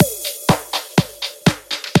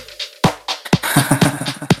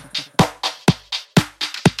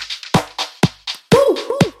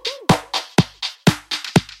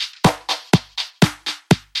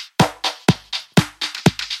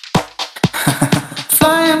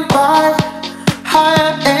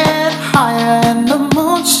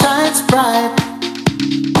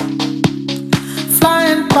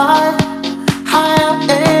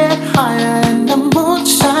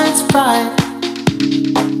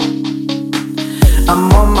I'm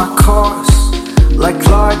on my course, like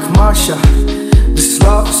Marsha. This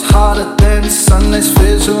love is harder than Sunday's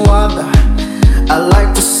visual wonder. I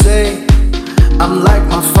like to say I'm like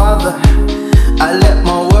my father. I let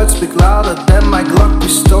my words speak louder than my Glock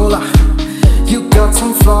pistola. You got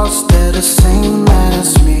some flaws that are the same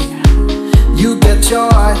as me. You get your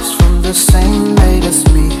eyes from the same mate as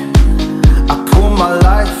me. I pull my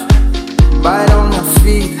life right on your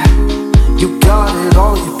feet. You got it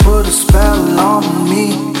all, you put a spell on me.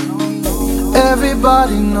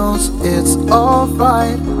 Everybody knows it's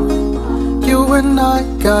alright. You and I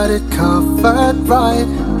got it covered right.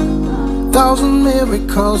 1,000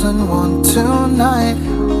 miracles in one tonight,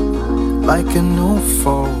 like a new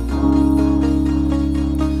fall.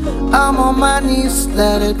 I'm on my knees,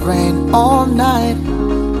 let it rain all night.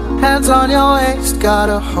 Hands on your waist,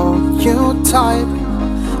 gotta hold you tight.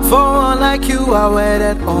 For one like you, I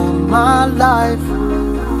waited all my life,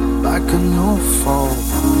 like a new fall.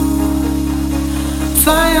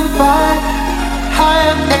 Flying by,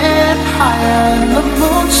 higher and higher, and the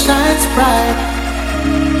moon shines bright.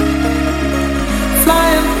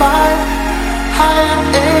 Flying by, higher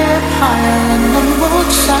and higher, and the moon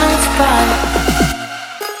shines bright.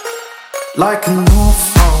 Like a new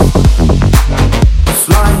fall,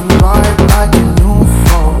 flying by like a new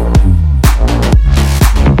fall.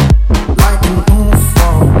 Like a new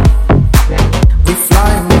fall, we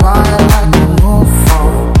flying by like a new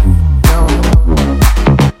fall.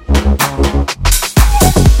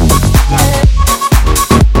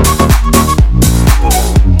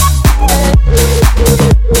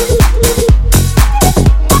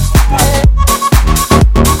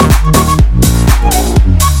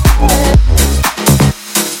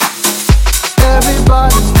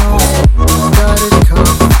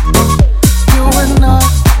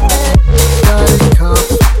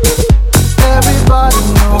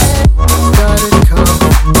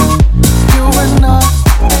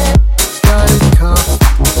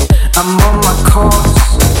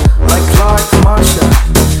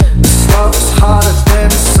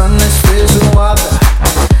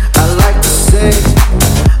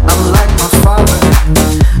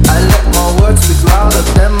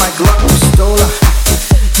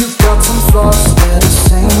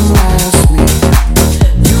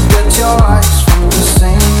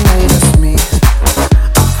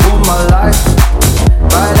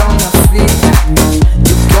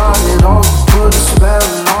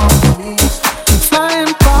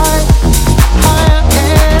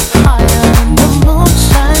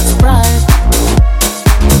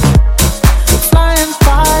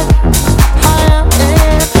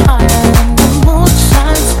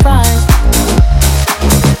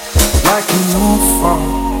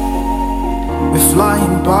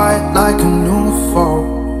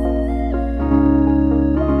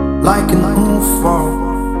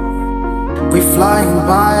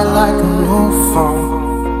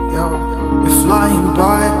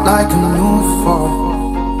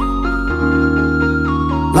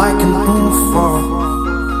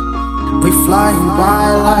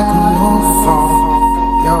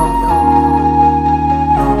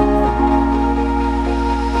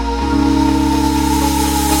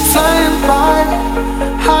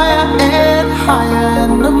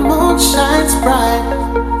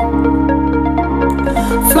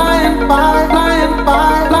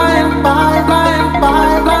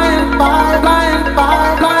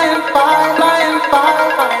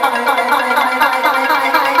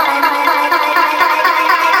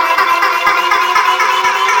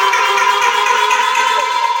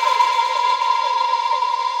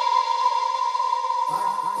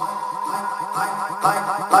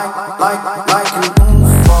 Like